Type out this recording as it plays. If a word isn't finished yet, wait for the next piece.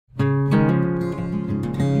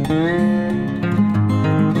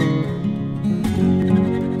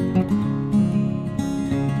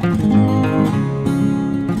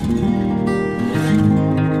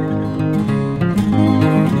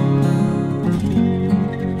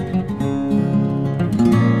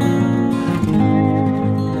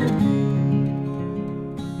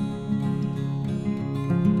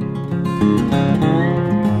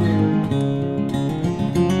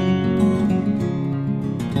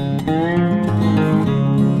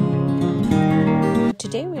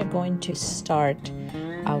Today we are going to start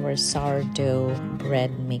our sourdough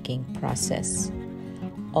bread making process.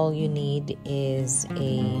 All you need is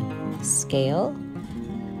a scale.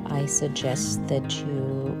 I suggest that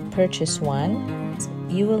you purchase one.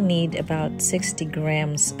 You will need about 60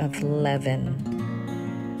 grams of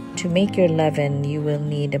leaven. To make your leaven, you will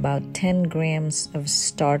need about 10 grams of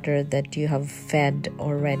starter that you have fed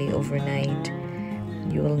already overnight.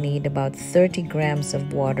 You will need about 30 grams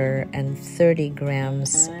of water and 30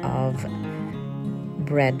 grams of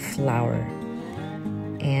bread flour.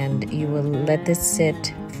 And you will let this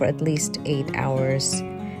sit for at least 8 hours.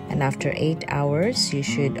 And after 8 hours, you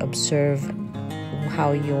should observe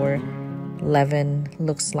how your leaven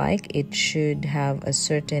looks like. It should have a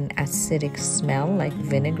certain acidic smell like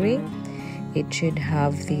vinegary. It should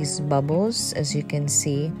have these bubbles, as you can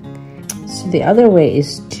see. So the other way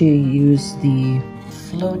is to use the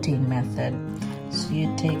floating method. So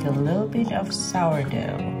you take a little bit of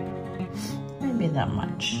sourdough, maybe that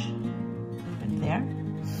much, right there,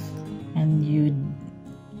 and you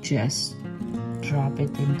just drop it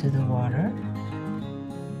into the water.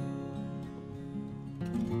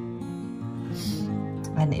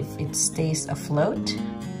 And if it stays afloat,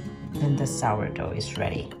 then the sourdough is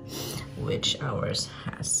ready, which ours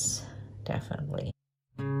has, definitely.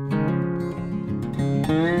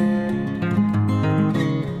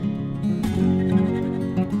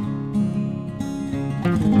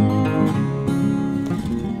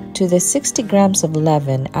 To the 60 grams of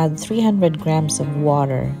leaven, add 300 grams of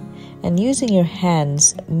water, and using your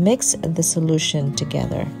hands, mix the solution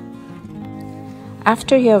together.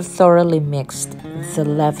 After you have thoroughly mixed the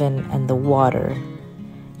leaven and the water,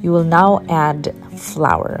 you will now add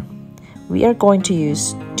flour. We are going to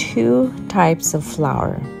use 2 types of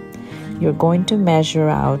flour. You're going to measure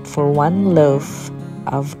out for 1 loaf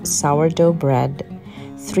of sourdough bread,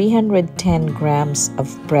 310 grams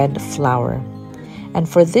of bread flour. And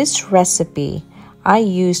for this recipe, I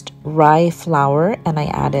used rye flour and I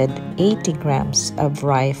added 80 grams of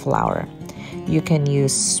rye flour. You can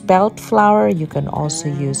use spelt flour, you can also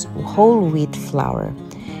use whole wheat flour.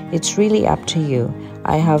 It's really up to you.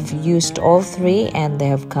 I have used all 3 and they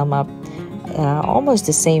have come up almost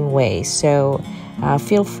the same way. So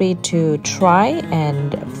feel free to try,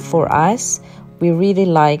 and for us, we really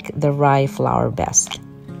like the rye flour best.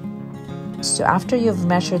 So after you've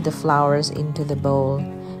measured the flours into the bowl,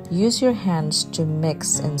 use your hands to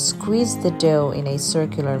mix and squeeze the dough in a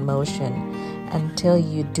circular motion until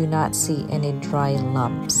you do not see any dry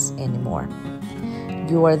lumps anymore.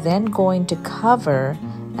 You are then going to cover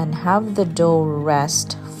and have the dough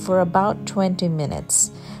rest for about 20 minutes.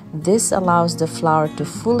 This allows the flour to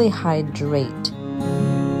fully hydrate.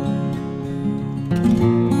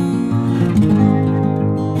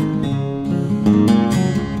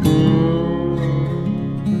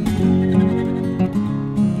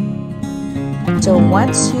 So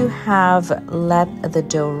once you have let the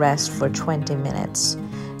dough rest for 20 minutes,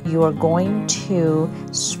 you are going to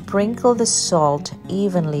sprinkle the salt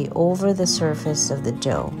evenly over the surface of the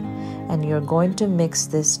dough, and you're going to mix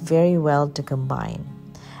this very well to combine.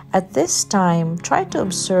 At this time, try to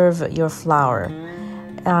observe your flour.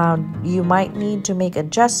 You might need to make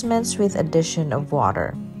adjustments with addition of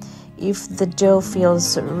water. If the dough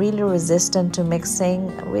feels really resistant to mixing,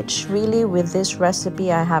 which really with this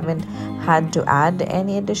recipe I haven't had to add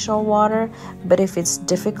any additional water, but if it's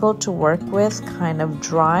difficult to work with, kind of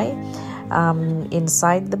dry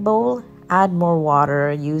inside the bowl, add more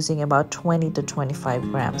water using about 20 to 25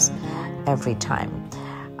 grams every time.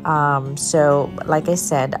 So like I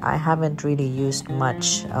said, I haven't really used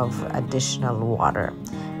much of additional water.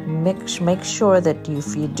 Make sure that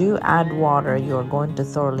if you do add water, you're going to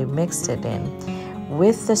thoroughly mix it in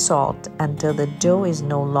with the salt until the dough is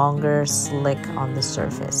no longer slick on the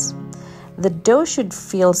surface. The dough should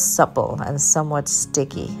feel supple and somewhat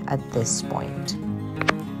sticky at this point.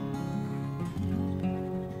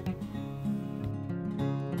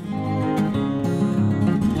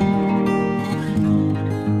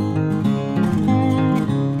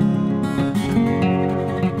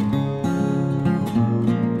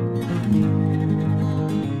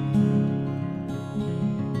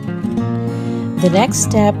 The next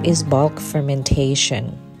step is bulk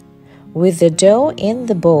fermentation. With the dough in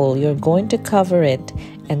the bowl, you're going to cover it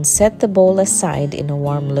and set the bowl aside in a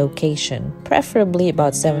warm location, preferably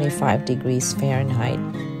about 75 degrees Fahrenheit.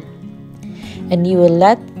 And you will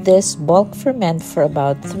let this bulk ferment for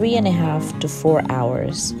about 3.5 to 4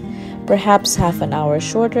 hours, perhaps half an hour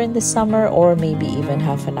shorter in the summer or maybe even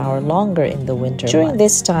half an hour longer in the winter. During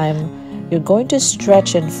this time, you're going to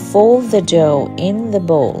stretch and fold the dough in the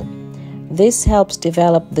bowl. This helps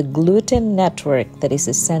develop the gluten network that is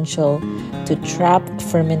essential to trap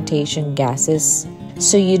fermentation gases.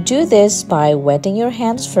 So you do this by wetting your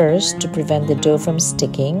hands first to prevent the dough from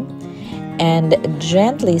sticking and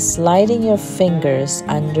gently sliding your fingers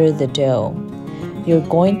under the dough. You're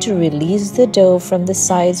going to release the dough from the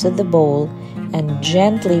sides of the bowl and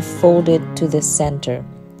gently fold it to the center.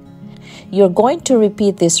 You're going to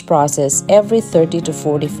repeat this process every 30 to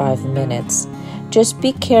 45 minutes. Just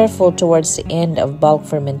be careful towards the end of bulk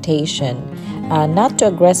fermentation, not to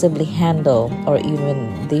aggressively handle or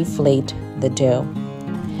even deflate the dough.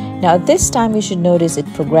 Now at this time, you should notice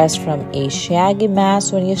it progressed from a shaggy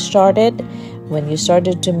mass when you started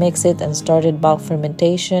to mix it and started bulk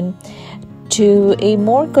fermentation, to a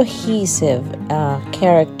more cohesive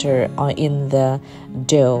character in the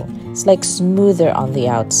dough. It's like smoother on the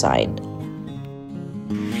outside.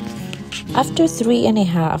 After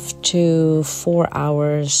 3.5 to 4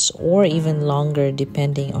 hours or even longer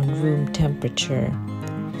depending on room temperature,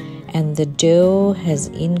 and the dough has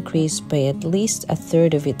increased by at least a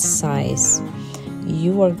third of its size,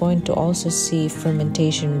 you are going to also see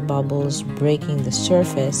fermentation bubbles breaking the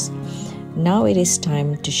surface. Now it is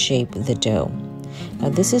time to shape the dough. Now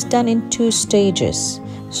this is done in 2 stages.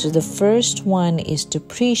 So the first one is to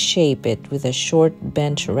pre-shape it with a short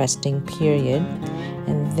bench resting period,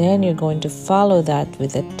 and then you're going to follow that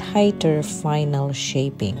with a tighter final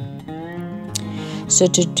shaping. So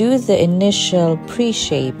to do the initial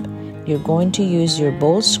pre-shape, you're going to use your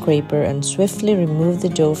bowl scraper and swiftly remove the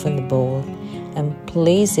dough from the bowl and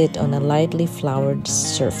place it on a lightly floured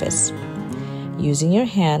surface. Using your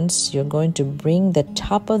hands, you're going to bring the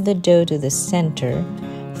top of the dough to the center,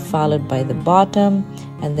 followed by the bottom,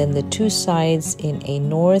 and then the 2 sides in a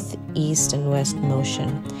north, east, and west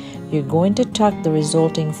motion. You're going to tuck the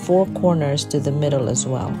resulting 4 corners to the middle as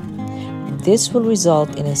well. This will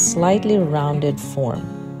result in a slightly rounded form.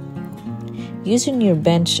 Using your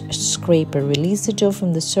bench scraper, release the dough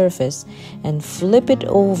from the surface and flip it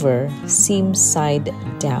over seam side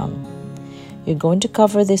down. You're going to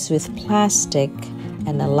cover this with plastic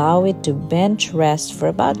and allow it to bench rest for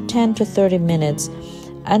about 10 to 30 minutes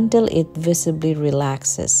until it visibly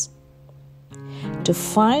relaxes. To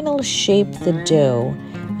final shape the dough,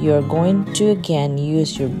 you're going to again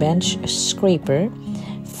use your bench scraper,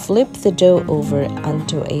 flip the dough over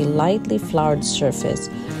onto a lightly floured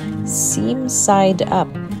surface, seam side up.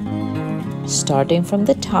 Starting from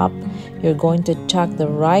the top, you're going to tuck the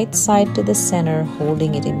right side to the center,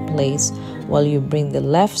 holding it in place, while you bring the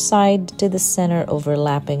left side to the center,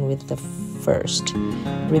 overlapping with the first.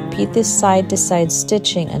 Repeat this side-to-side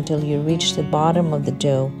stitching until you reach the bottom of the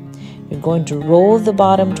dough. You're going to roll the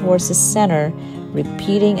bottom towards the center,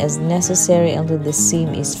 repeating as necessary until the seam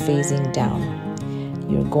is facing down.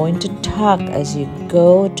 You're going to tuck as you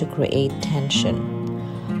go to create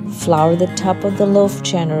tension. Flour the top of the loaf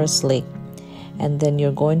generously, and then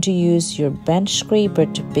you're going to use your bench scraper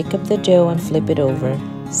to pick up the dough and flip it over,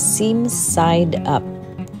 seam side up.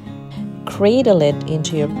 Cradle it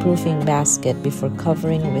into your proofing basket before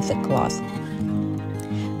covering with a cloth.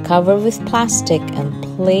 Cover with plastic and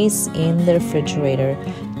place in the refrigerator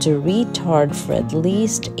to retard for at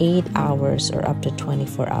least 8 hours or up to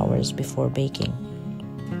 24 hours before baking.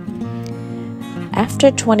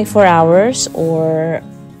 After 24 hours or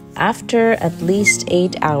after at least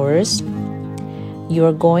 8 hours,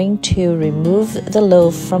 you're going to remove the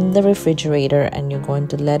loaf from the refrigerator and you're going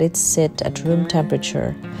to let it sit at room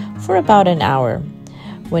temperature for about an hour.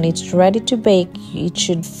 When it's ready to bake, it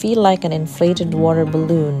should feel like an inflated water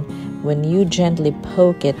balloon when you gently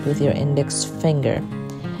poke it with your index finger.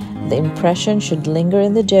 The impression should linger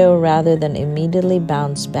in the dough rather than immediately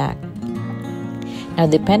bounce back. Now,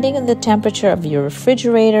 depending on the temperature of your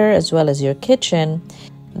refrigerator as well as your kitchen,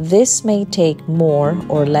 this may take more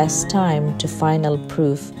or less time to final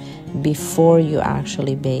proof before you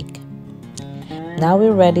actually bake. Now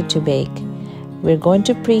we're ready to bake. We're going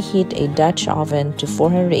to preheat a Dutch oven to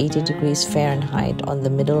 480 degrees Fahrenheit on the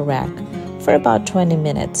middle rack for about 20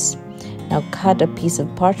 minutes. Now cut a piece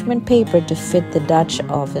of parchment paper to fit the Dutch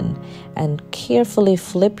oven and carefully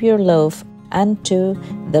flip your loaf onto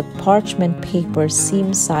the parchment paper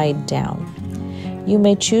seam side down. You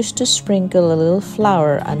may choose to sprinkle a little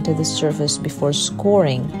flour onto the surface before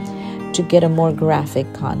scoring to get a more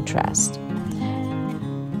graphic contrast.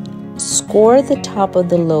 Score the top of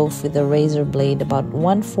the loaf with a razor blade about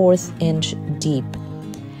 1/4 inch deep.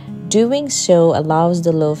 Doing so allows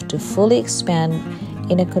the loaf to fully expand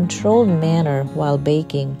in a controlled manner while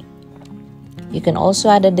baking. You can also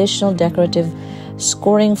add additional decorative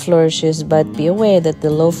scoring flourishes, but be aware that the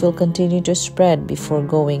loaf will continue to spread before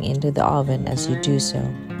going into the oven as you do so.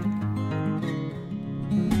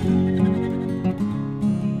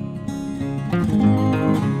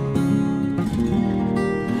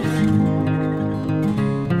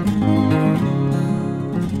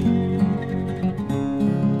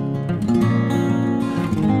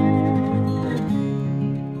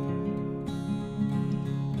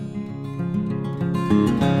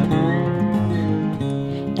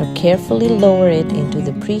 Carefully lower it into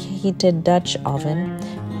the preheated Dutch oven.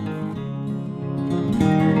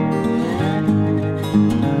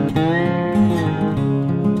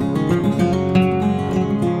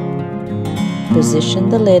 Position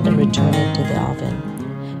the lid and return it to the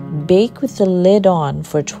oven. Bake with the lid on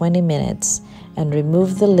for 20 minutes and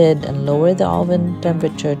remove the lid and lower the oven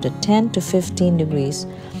temperature to 10 to 15 degrees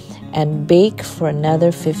and bake for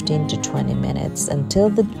another 15 to 20 minutes until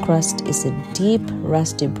the crust is a deep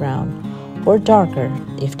rusty brown or darker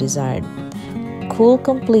if desired. Cool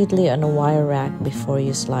completely on a wire rack before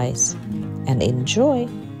you slice, and enjoy!